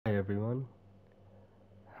everyone.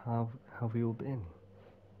 How have you all been?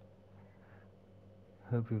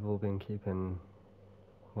 Hope you've all been keeping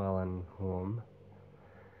well and warm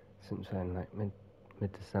since we're in like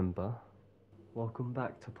mid-December. Welcome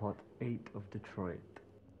back to part 8 of Detroit.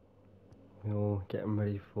 We're all getting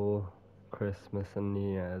ready for Christmas and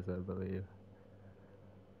New Year's, I believe.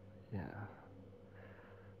 Yeah.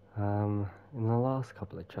 In the last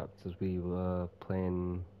couple of chapters we were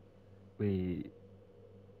playing, we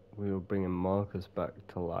were bringing Marcus back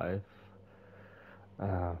to life,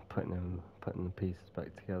 putting the pieces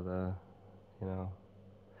back together, you know.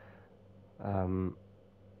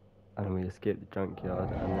 And we escaped the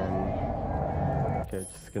junkyard, and then okay,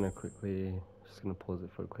 just gonna pause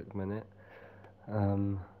it for a quick minute.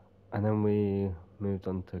 And then we moved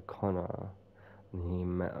on to Connor, and he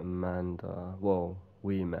met Amanda. Well,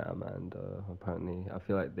 we met Amanda. Apparently, I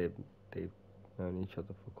feel like they've known each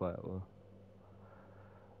other for quite a while,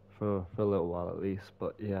 for a little while at least.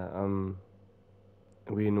 But yeah,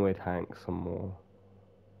 we annoyed Hank some more,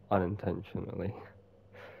 unintentionally.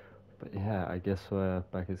 But yeah, I guess we're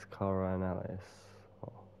back as Kara and Alice.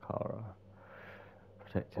 Or Kara.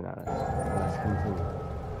 Protecting Alice. Let's continue.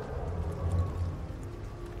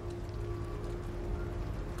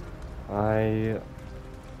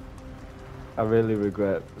 I really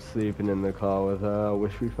regret sleeping in the car with her. I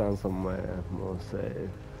wish we found somewhere more safe.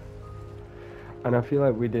 And I feel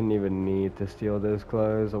like we didn't even need to steal those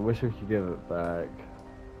clothes. I wish we could give it back.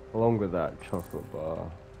 Along with that chocolate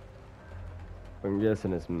bar. I'm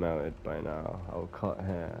guessing it's melted by now. I'll cut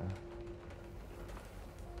hair.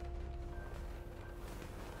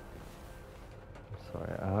 I'm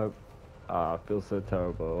sorry, I hope... I feel so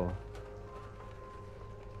terrible.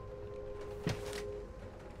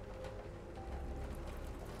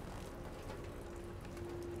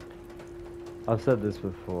 I've said this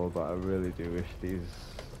before, but I really do wish these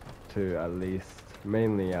two, at least,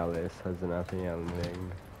 mainly Alice, has an happy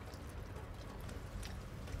ending.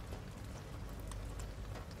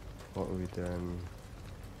 What are we doing?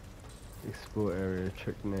 Explore area,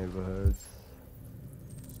 check neighborhoods.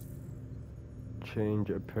 Change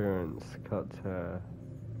appearance, cut hair.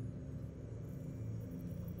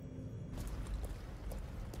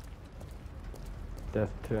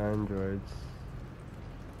 Death to androids.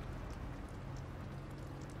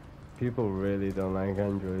 People really don't like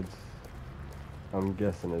androids. I'm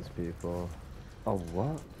guessing it's people. Oh,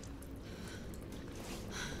 what?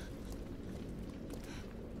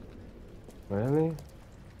 Really?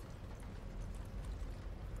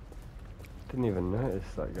 Didn't even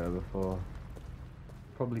notice that guy before.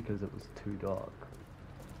 Probably because it was too dark.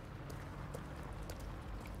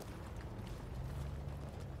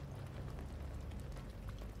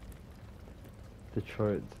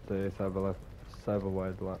 Detroit today, cyber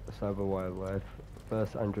wildlife.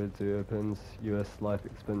 First Android zoo opens. US life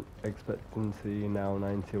expectancy now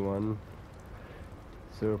 91.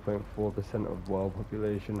 0.4% of world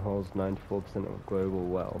population holds 94% of global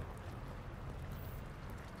wealth.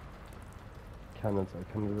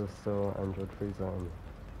 Canada's still Android-free zone.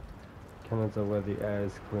 Canada, where the air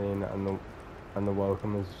is clean and the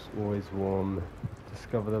welcome is always warm.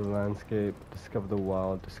 Discover the landscape, discover the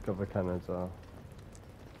wild, discover Canada.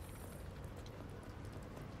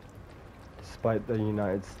 Despite the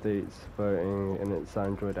United States voting in its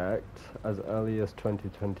Android Act as early as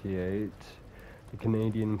 2028, the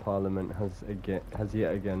Canadian Parliament has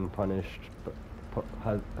yet again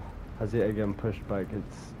pushed back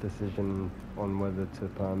its decision on whether to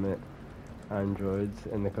permit androids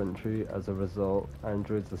in the country. As a result,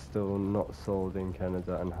 androids are still not sold in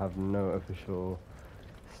Canada and have no official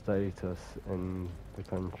status in the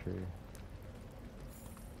country.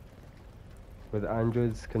 With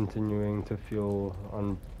androids continuing to fuel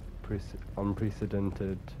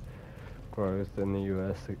unprecedented growth in the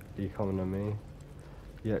US economy,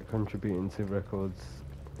 yet contributing to record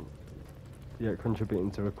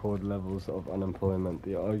levels of unemployment,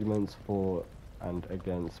 the arguments for and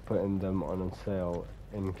against putting them on sale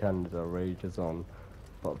in Canada rages on.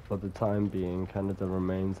 But for the time being, Canada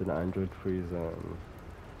remains an Android-free zone.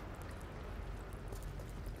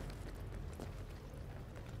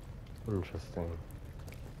 Interesting.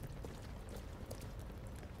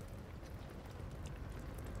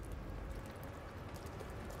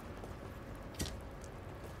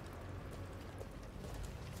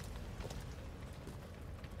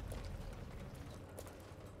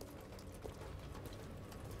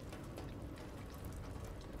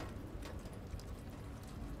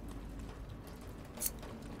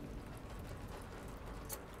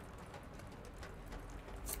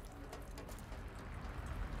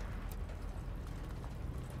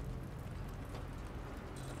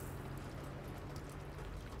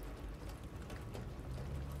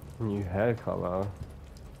 New hair color.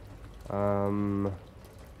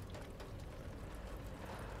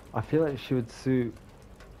 I feel like she would suit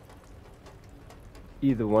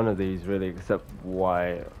either one of these really, except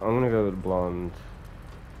white. I'm gonna go with blonde.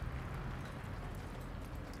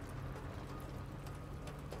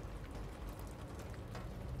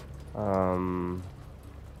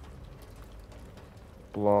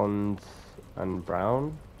 Blonde and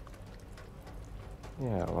brown.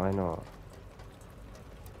 Yeah, why not?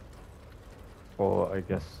 Or I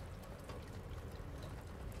guess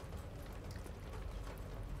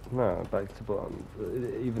no, back to blonde.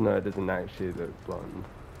 Even though it doesn't actually look blonde.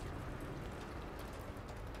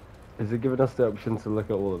 Is it giving us the option to look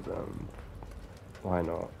at all of them? Why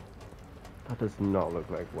not? That does not look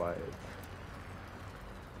like white.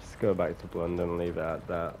 Just go back to blonde and leave it at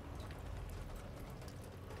that.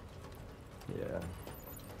 Yeah.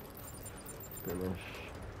 Finish.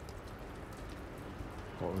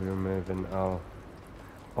 What are we removing? Oh,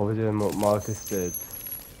 we're doing what Marcus did.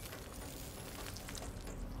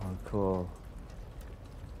 Oh, cool.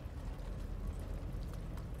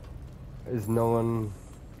 Is no one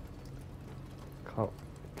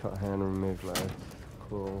cut hair and remove legs?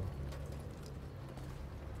 Cool.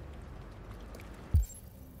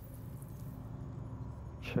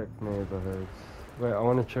 Check neighborhoods. Wait, I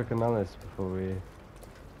want to check Annalise before we...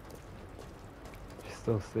 She's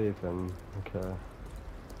still sleeping. Okay.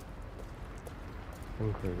 I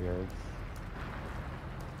think we're good.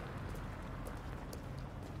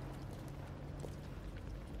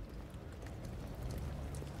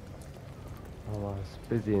 Oh, it's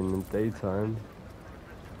busy in the daytime.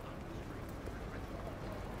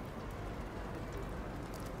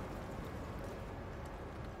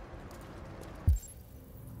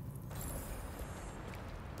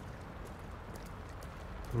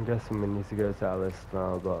 I'm guessing we need to go to Alice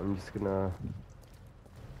now, but I'm just gonna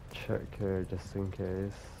check her just in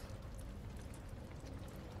case.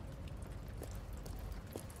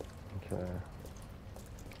 Okay.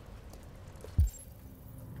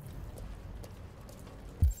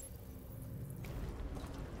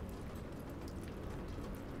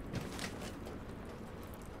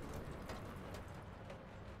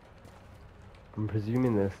 I'm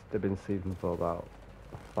presuming they've been sleeping for about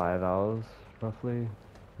 5 hours, roughly.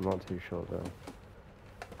 I'm not too sure though.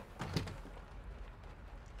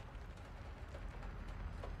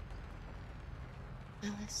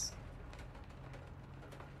 Alice.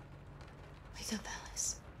 Wake up,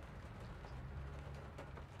 Alice.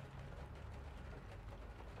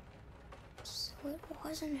 So it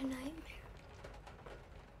wasn't a nightmare.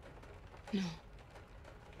 No.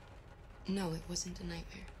 No, it wasn't a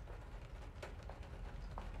nightmare.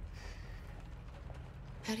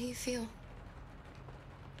 How do you feel?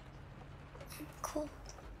 I'm cold.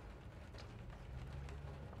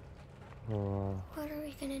 What are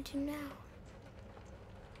we gonna do now?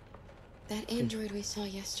 That android we saw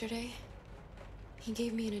yesterday, he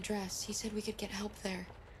gave me an address. He said we could get help there.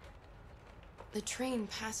 The train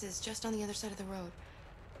passes just on the other side of the road.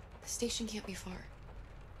 The station can't be far.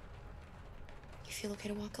 You feel okay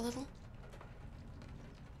to walk a little?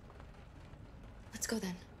 Let's go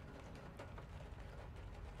then.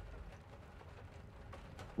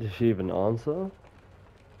 Did she even answer?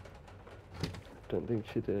 Don't think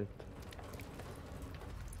she did.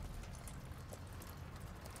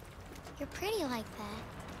 You're pretty like that.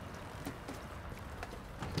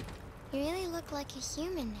 You really look like a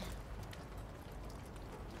human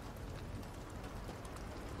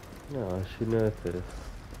now. No, she noticed.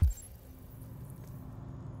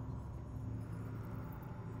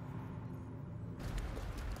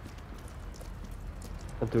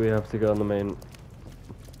 Do we have to go on the main...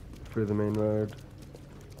 through the main road?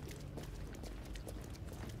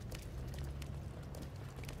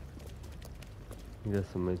 I guess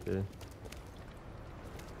I might do.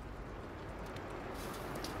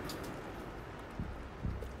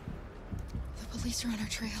 The police are on our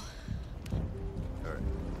trail. Alright.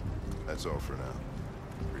 That's all for now.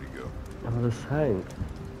 Free to go. Oh, this Hank.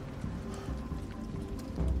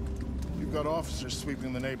 We've got officers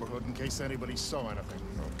sweeping the neighborhood in case anybody saw anything.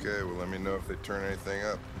 Okay, well let me know if they turn anything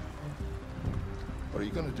up. What are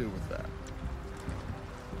you gonna do with that?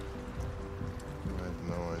 I have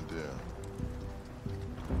no idea.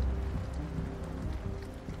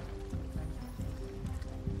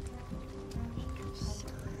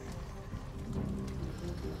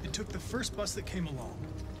 It took the first bus that came along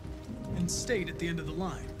and stayed at the end of the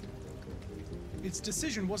line. Its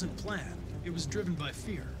decision wasn't planned. It was driven by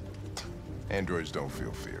fear. Androids don't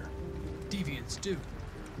feel fear. Deviants do.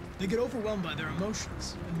 They get overwhelmed by their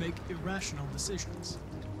emotions and make irrational decisions.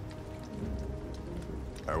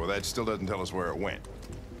 Alright, well that still doesn't tell us where it went.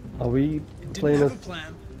 Are we It didn't playing have as... a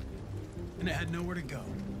plan, and it had nowhere to go.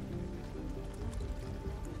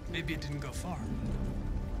 Maybe it didn't go far.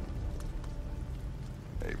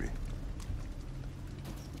 Maybe.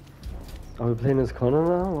 Are we playing as Connor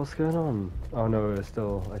now? What's going on? Oh no, we're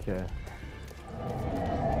still... Okay.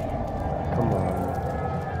 Come on.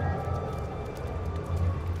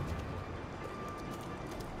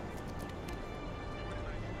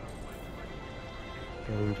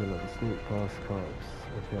 Danger, let us sneak past cops.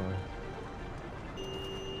 Okay.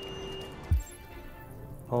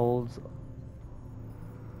 Holds.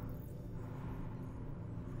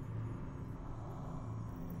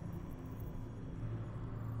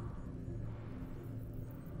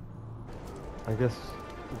 I guess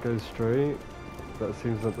go straight. That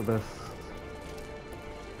seems like the best.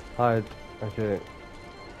 Hide. Okay.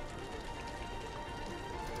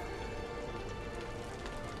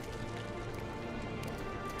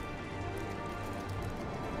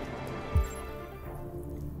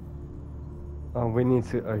 Oh, we need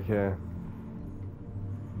to. Okay.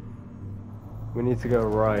 We need to go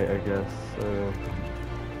right, I guess. So.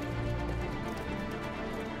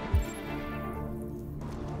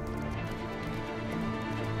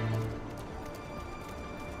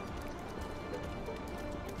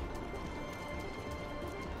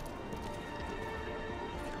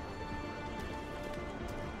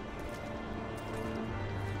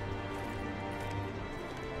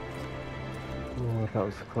 Oh, that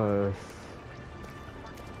was close.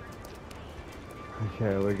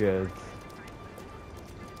 Okay, we're good.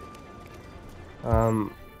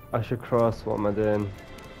 I should cross. What am I doing?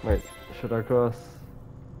 Wait, should I cross?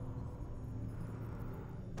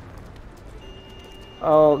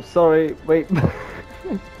 Oh, sorry. Wait.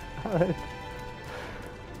 Oh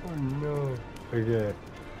no. Okay.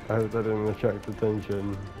 I hope that didn't attract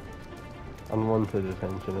attention. Unwanted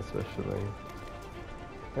attention, especially.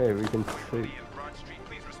 Hey, we can see.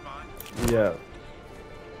 Yeah.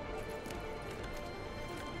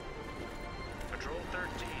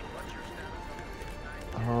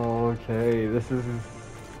 Oh, okay. This is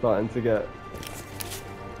starting to get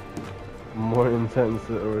more intense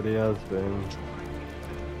than it already has been.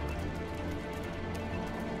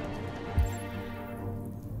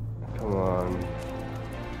 Come on.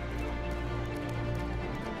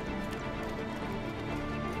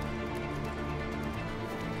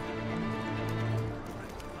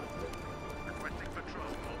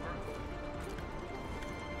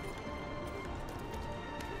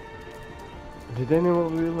 Do they know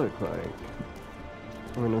what we look like?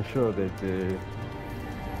 I mean, I'm sure they do.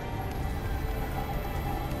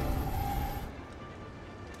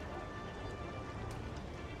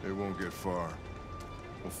 It won't get far.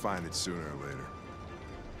 We'll find it sooner or later.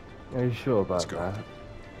 Are you sure about Let's go. that?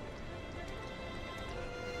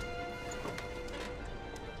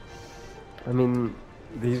 I mean,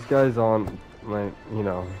 these guys aren't, like, you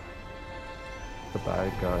know, the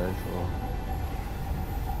bad guys, or...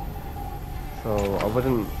 So, I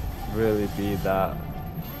wouldn't really be that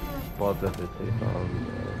bothered if they found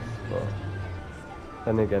us, but...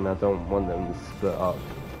 Then again, I don't want them to split up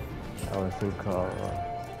Alice and Carla.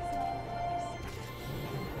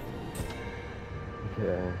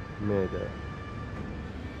 Okay, made it.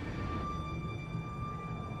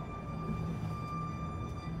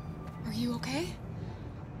 Are you okay?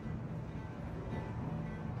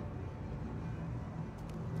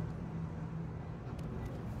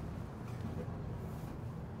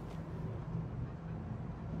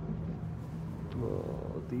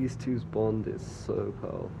 Oh, these two's bond is so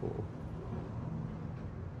powerful.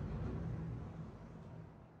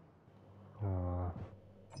 Ah.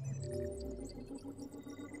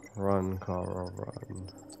 Run, Carl, run.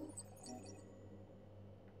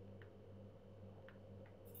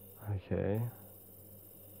 Okay.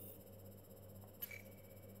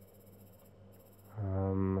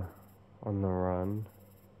 On the run.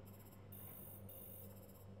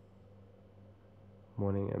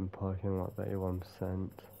 Morning in parking lot, 81%.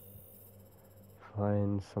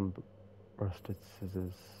 Find some rusted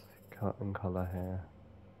scissors, cut and color hair.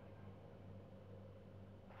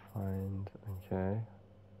 Find, okay.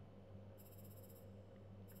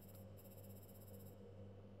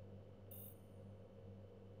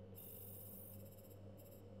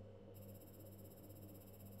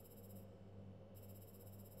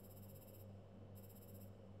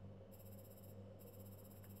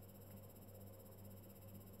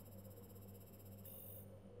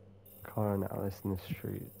 Car and Alice in the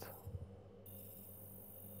street.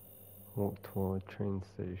 Walk toward train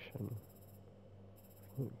station.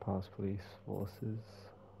 Sneak past police forces.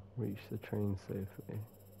 Reach the train safely.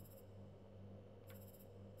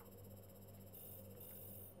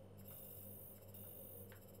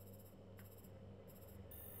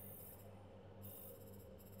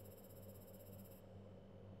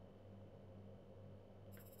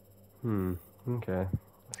 Okay.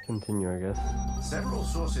 Let's continue, I guess. Several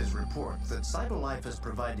sources report that CyberLife has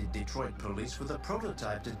provided Detroit police with a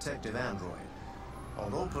prototype detective android.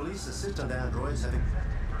 Although police assistant androids have existed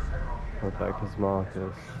for several years Rebecca's now, Marcus. this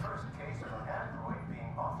was the first case of an android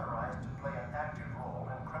being authorized to play an active role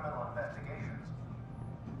in criminal investigations.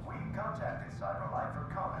 We've contacted CyberLife for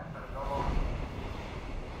comment, but no longer.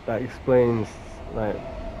 That explains, like,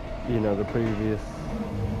 you know, the previous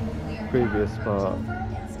part.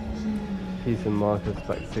 Piecing Marcus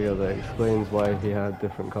back together explains why he had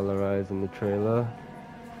different color eyes in the trailer.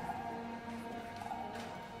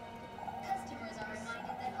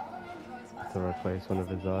 To replace one of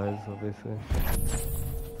his eyes, obviously.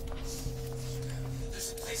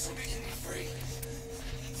 There's a place where we can be free.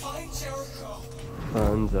 Find Jericho.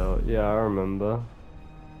 Turns out, yeah, I remember.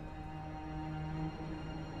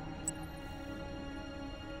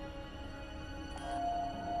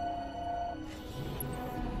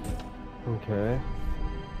 Okay.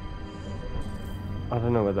 I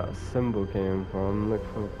don't know where that symbol came from. Look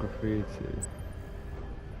for graffiti.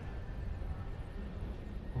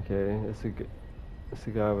 Okay, it's a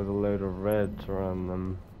guy with a load of reds around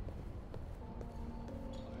them.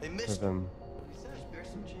 They For missed them. spare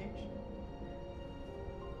some change.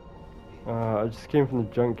 I just came from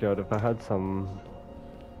the junkyard. If I had some,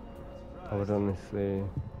 I would honestly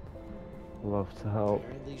love to help.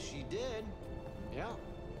 Apparently she did. Yeah.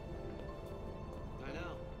 I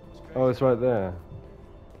know. Oh, it's right there.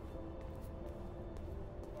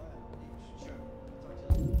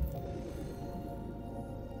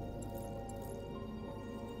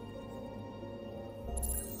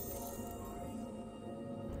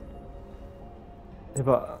 Yeah,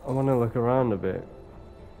 but I want to look around a bit.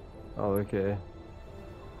 Oh, okay.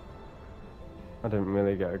 I didn't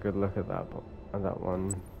really get a good look at that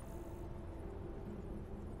one.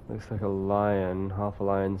 Looks like a lion, half a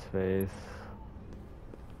lion's face.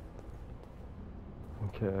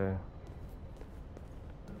 Okay.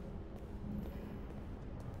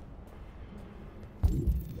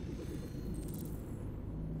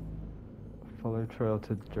 Follow trail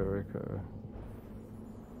to Jericho.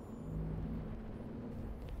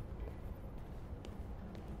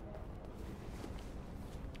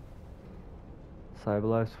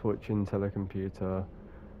 CyberLife's fortune telecomputer.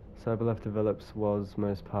 CyberLife develops world's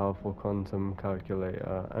most powerful quantum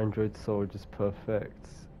calculator. Android soldiers perfect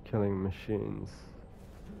killing machines.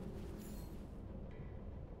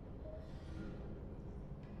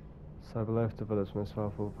 CyberLife develops most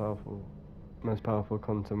powerful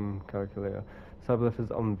quantum calculator. CyberLife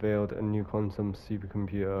has unveiled a new quantum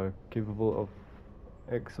supercomputer capable of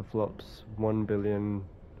exaflops 1 billion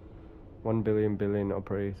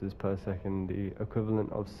operators per second, the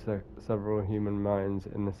equivalent of several human minds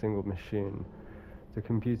in a single machine. The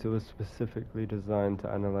computer was specifically designed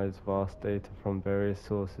to analyze vast data from various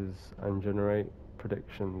sources and generate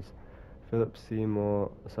predictions. Philip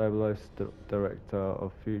Seymour, CyberLife's director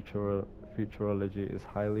of futurology, is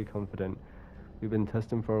highly confident. We've been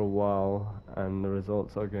testing for a while, and the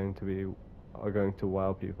results are going to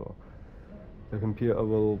wow people. The computer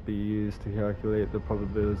will be used to calculate the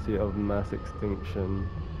probability of mass extinction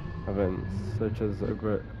events, such as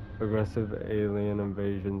aggressive alien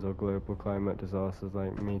invasions or global climate disasters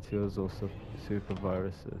like meteors or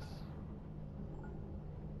superviruses.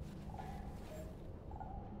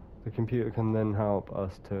 The computer can then help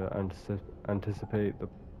us to anticipate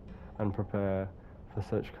and prepare for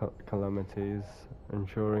such calamities,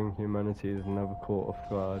 ensuring humanity is never caught off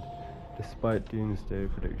guard. Despite doomsday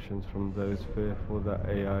predictions from those fearful that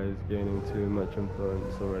AI is gaining too much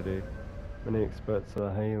influence already, many experts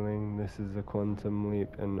are hailing this as a quantum leap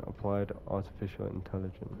in applied artificial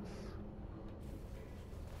intelligence.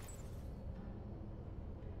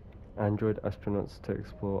 Android astronauts to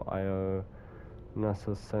explore Io.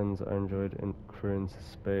 NASA sends Android crew into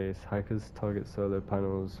space. Hackers target solar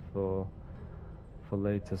panels for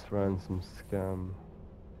latest ransom scam.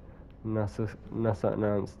 NASA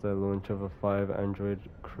announced the launch of a 5 Android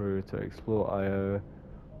crew to explore Io,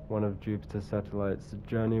 one of Jupiter's satellites. The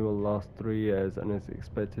journey will last 3 years and is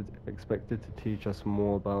expected to teach us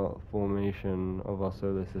more about formation of our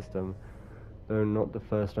solar system. Though not the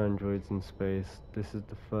first androids in space, this is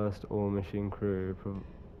the first all-machine crew,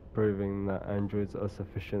 proving that androids are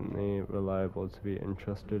sufficiently reliable to be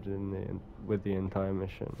entrusted with the entire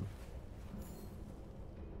mission.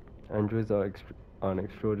 Androids are an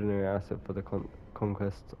extraordinary asset for the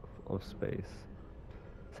conquest of space,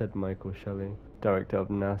 said Michael Shelley, director of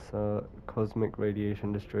NASA. Cosmic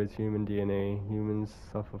radiation destroys human DNA. Humans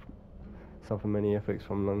suffer many effects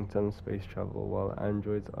from long-term space travel, while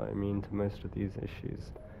androids are immune to most of these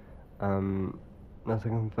issues. NASA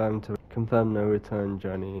confirm no return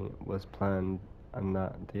journey was planned, and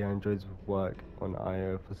that the androids would work on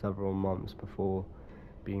Io for several months before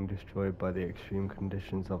being destroyed by the extreme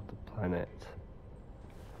conditions of the planet.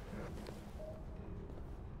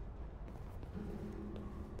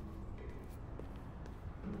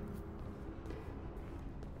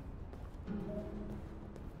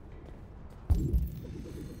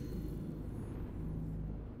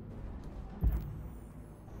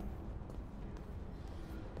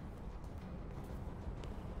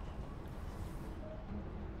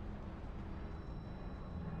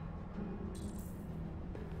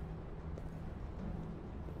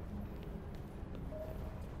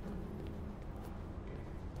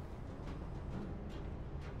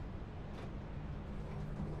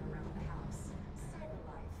 Around the house. Cyber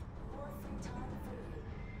life. More free time for you.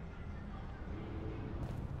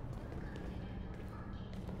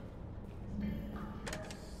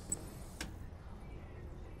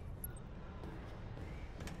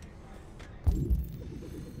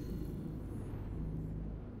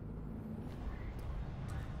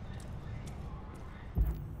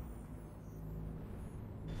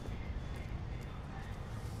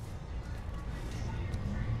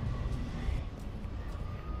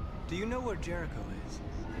 Do you know where Jericho is?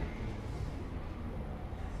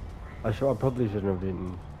 I probably shouldn't have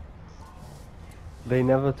been. They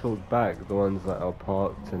never talk back, the ones that are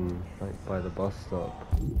parked and like by the bus stop.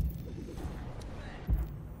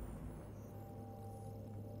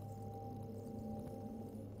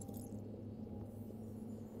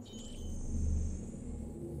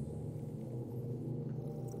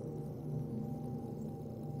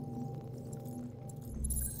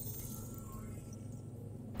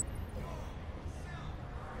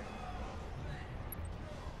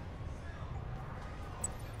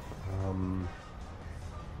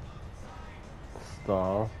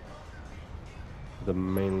 Star, the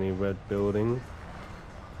mainly red building.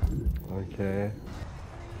 Okay.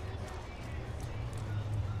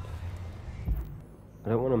 I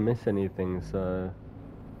don't want to miss anything, so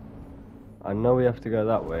I know we have to go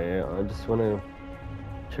that way. I just want to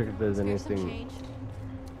check if there's anything.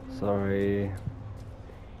 Sorry.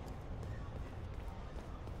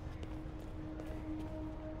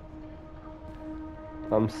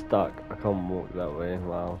 I'm stuck. I can't walk that way.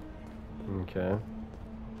 Wow. Okay.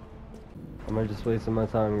 Am I just wasting my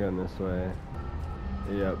time going this way?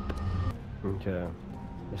 Yep. Okay.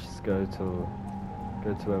 Let's just go to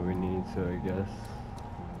where we need to, I guess.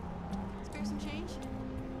 Spare some change?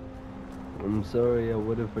 I'm sorry, I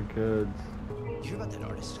would if I could. You hear about that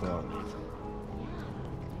artist Well,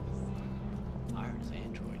 Iron's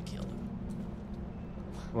android killed him.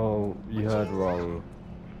 well, you heard wrong.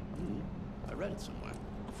 I read it somewhere.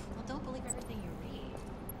 Well, don't believe everything you read.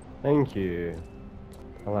 Thank you.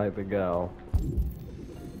 I like the girl.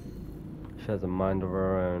 She has a mind of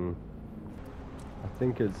her own. I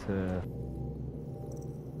think it's here.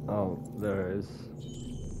 Oh, there it is.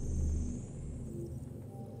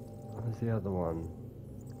 Where's the other one?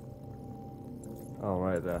 Oh,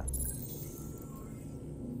 right there.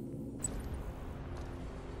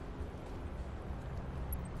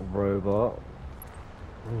 A robot.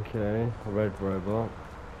 Okay, a red robot.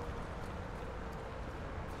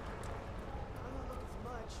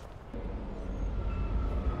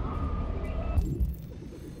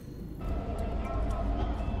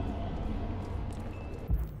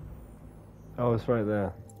 Oh, it's right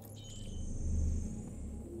there.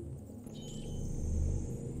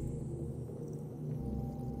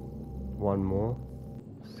 One more.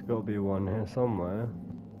 There's got to be one here somewhere.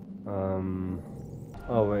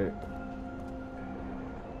 Oh wait.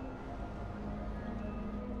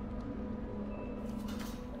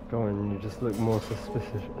 Go on, you just look more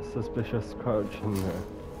suspicious crouching there.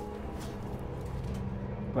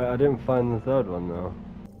 Wait, I didn't find the third one though.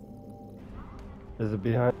 Is it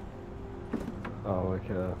behind? Oh,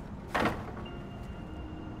 okay.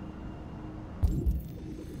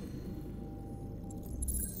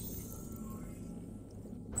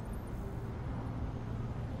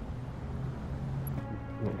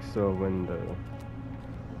 Next to a window.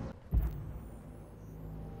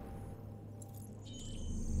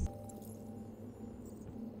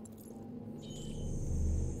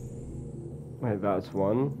 Wait, that's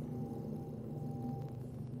one?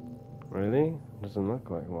 Really? Doesn't look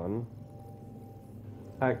like one.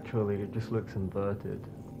 Actually, it just looks inverted.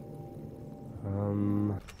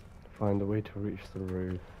 Find a way to reach the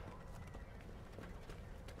roof.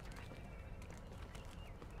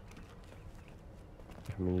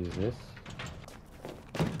 Can we use this?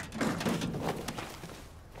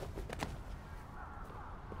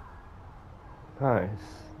 Nice.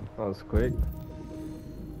 That was quick.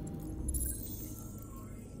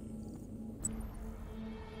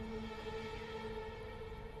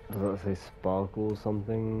 Does that say sparkle or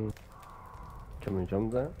something? Can we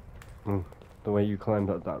jump there? The way you climbed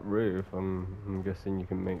up that roof, I'm guessing you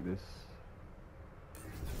can make this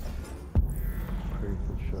pretty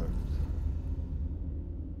construct.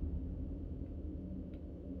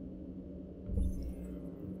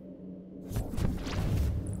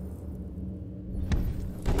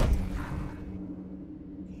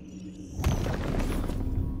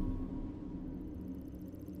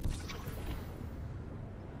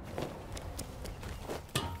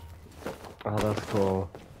 Oh, that's cool.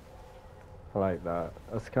 I like that.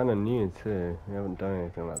 That's kind of new too. We haven't done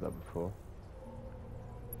anything like that before.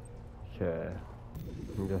 Okay.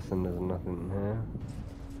 I'm guessing there's nothing in here.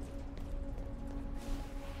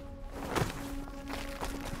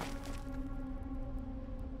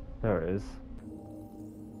 There it is.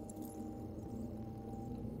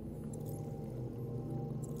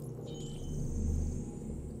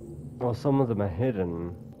 Well, some of them are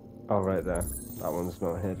hidden. Oh, right there. That one's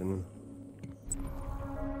not hidden.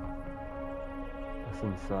 It's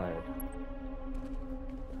inside.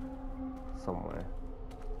 Somewhere.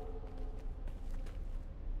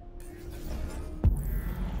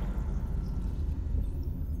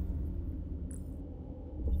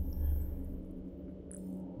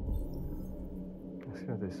 Let's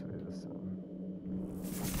go this way this time.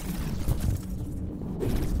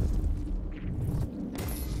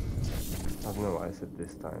 I don't know why I said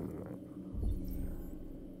this time.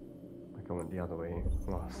 Like I went the other way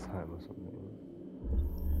last time or something.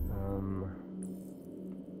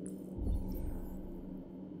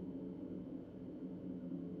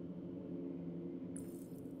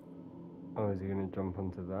 Oh, is he gonna jump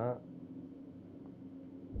onto that?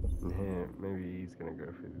 And here, maybe he's gonna go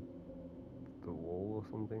through the wall or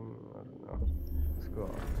something? I don't know. Let's go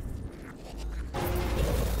up.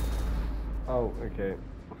 Oh, okay.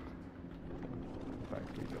 Back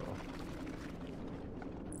we go.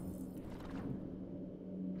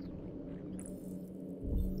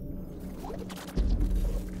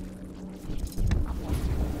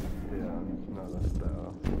 Yeah, no, that's better.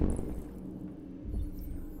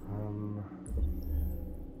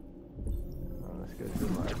 Let's go to the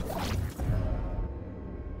right one.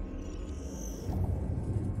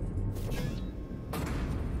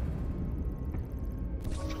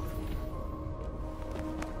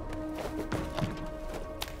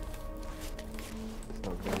 It's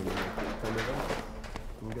not going to be kind of us,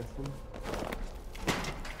 I'm guessing.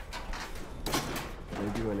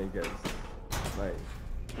 Maybe when it gets, like,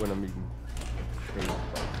 when I'm being chased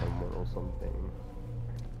by someone or something,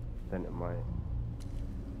 then it might.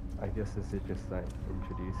 I guess this is just like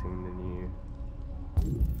introducing the new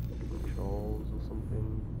controls or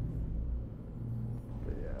something.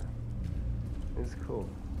 But yeah, it's cool.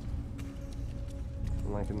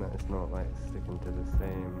 I'm liking that it's not like sticking to the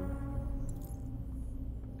same.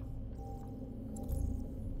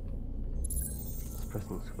 It's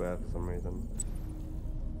pressing square for some reason.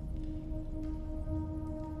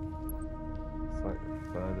 It's like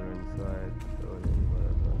further inside the building,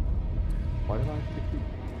 whatever. Why do I have to keep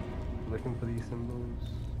looking for these symbols?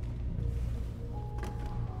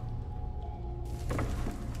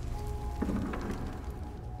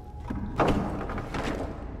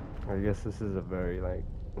 I guess this is a very like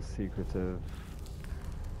secretive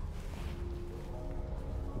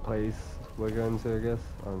place we're going to, I guess.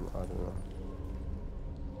 I don't know.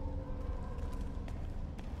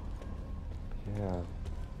 Yeah.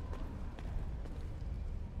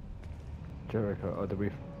 Jericho, oh, did we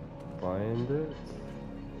find it?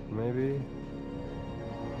 Maybe?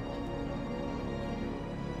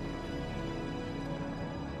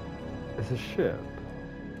 It's a ship.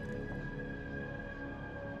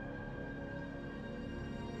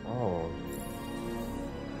 Oh.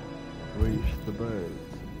 Reach the boat.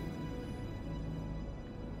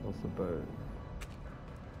 What's the boat?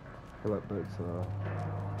 I feel like boats are...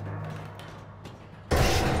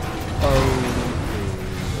 Oh!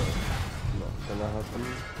 Not gonna happen.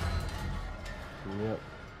 Yep.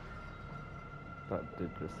 That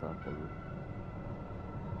did just happen.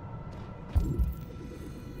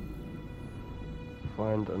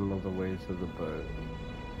 Find another way to the boat.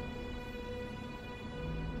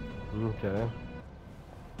 Okay.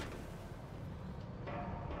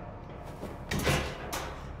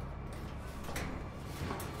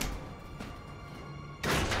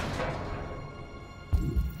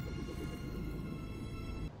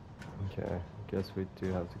 Okay, guess we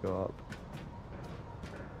do have to go up.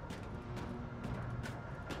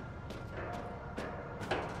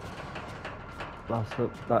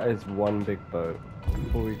 That is one big boat.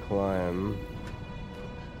 Before we climb...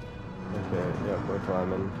 Okay, yeah, we're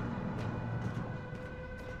climbing.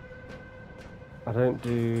 I don't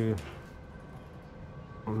do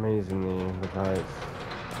amazingly with heights,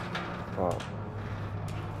 but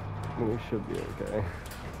we should be okay.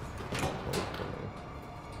 Hopefully.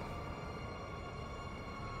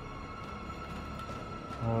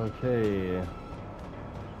 Okay.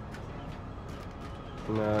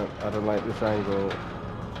 No, I don't like this angle.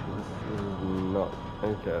 This is not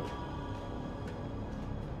okay.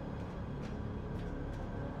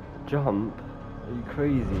 Jump? Are you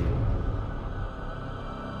crazy?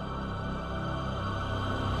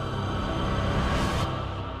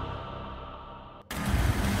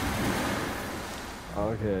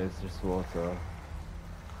 Okay, it's just water.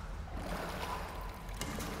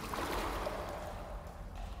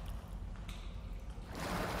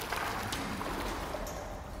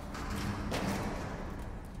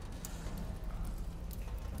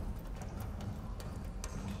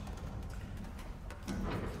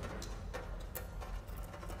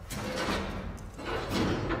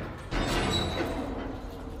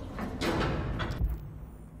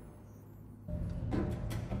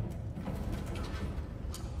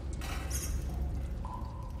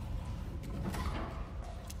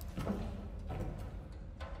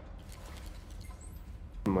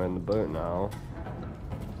 We're in the boat now.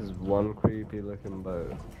 This is one creepy looking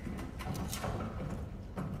boat.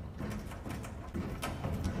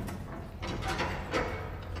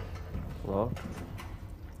 Locked?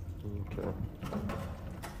 Okay.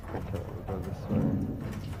 Okay, we'll go this way.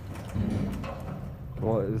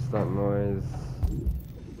 What is that noise?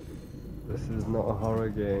 This is not a horror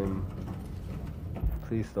game.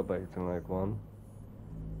 Please stop acting like one.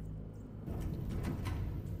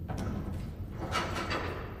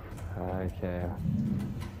 Okay.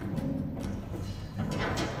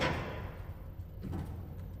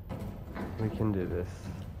 We can do this.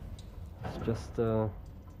 It's just a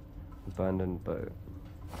abandoned boat.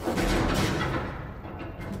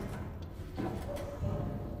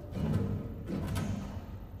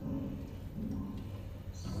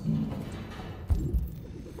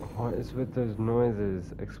 What is with those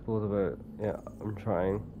noises? Explore the boat. Yeah, I'm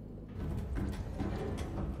trying.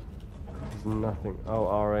 There's nothing. Oh,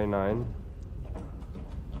 RA9.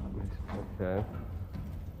 Okay.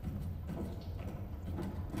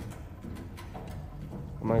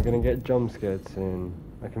 Am I gonna get jump scared soon?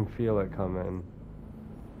 I can feel it coming.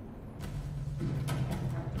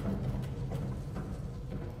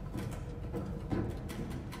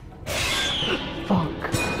 Fuck!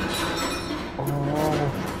 Oh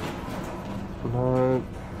no.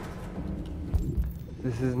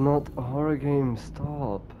 This is not a horror game,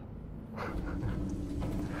 stop.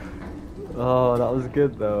 Oh, that was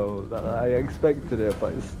good though. I expected it,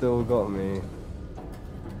 but it still got me.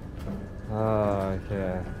 Ah,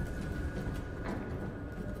 okay.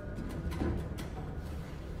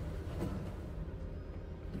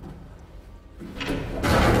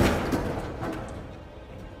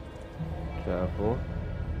 Careful.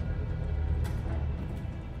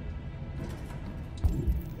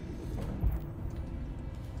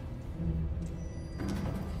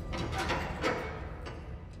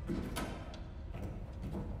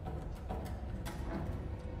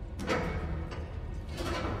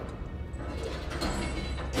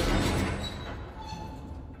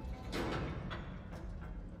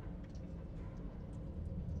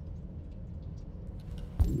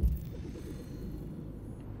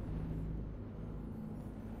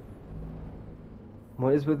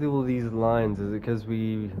 What is with all these lines? Is it because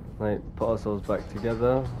we like put ourselves back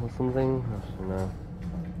together or something? I don't know.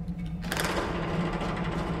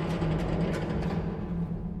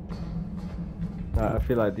 I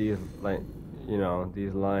feel like these, like, you know,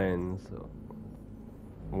 these lines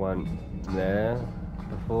weren't there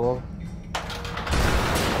before.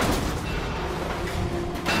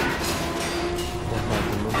 What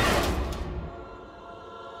happened?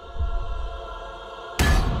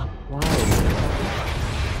 Why?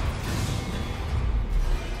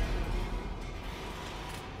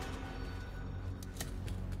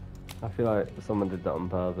 I feel like someone did that on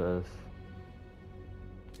purpose.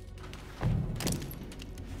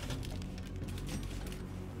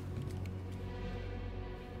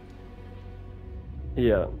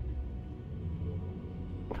 Yeah.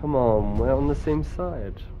 Come on, we're on the same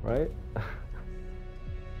side, right?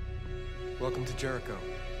 Welcome to Jericho.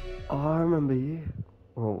 Oh, I remember you.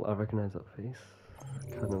 Well, I recognize that face.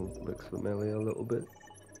 Kind of looks familiar a little bit.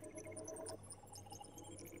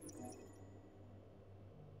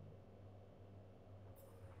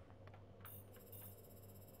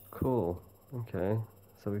 Cool. Okay.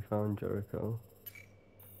 So we found Jericho.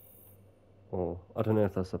 Or I don't know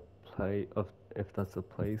if that's a if that's a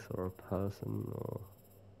place or a person or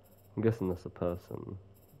I'm guessing that's a person,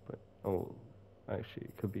 but oh, actually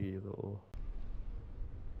it could be either or.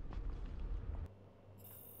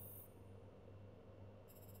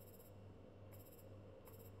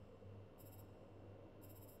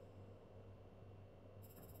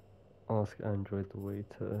 Ask Android the way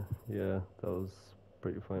to. Yeah, that was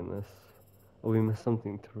pretty pointless. Oh, we missed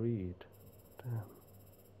something to read. Damn.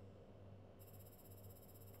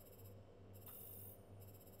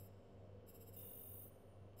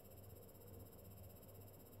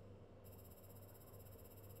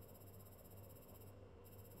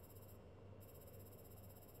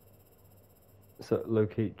 So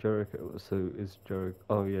locate Jericho. So is Jericho?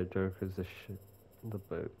 Oh yeah, Jericho's the ship, the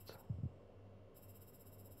boat.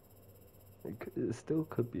 It still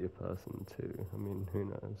could be a person too. I mean, who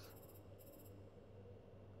knows?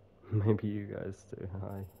 Maybe you guys do.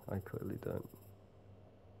 I clearly don't.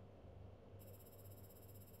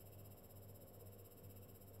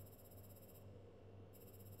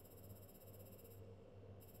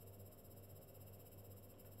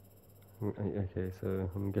 Okay, so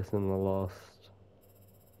I'm guessing the last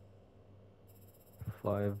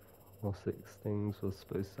 5 or 6 things was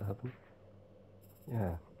supposed to happen.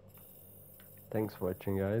 Yeah. Thanks for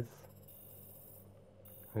watching, guys.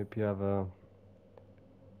 Hope you have a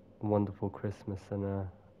wonderful Christmas and a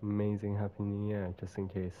amazing Happy New Year, just in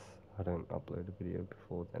case I don't upload a video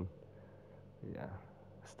before then. But yeah,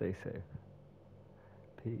 stay safe.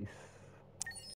 Peace.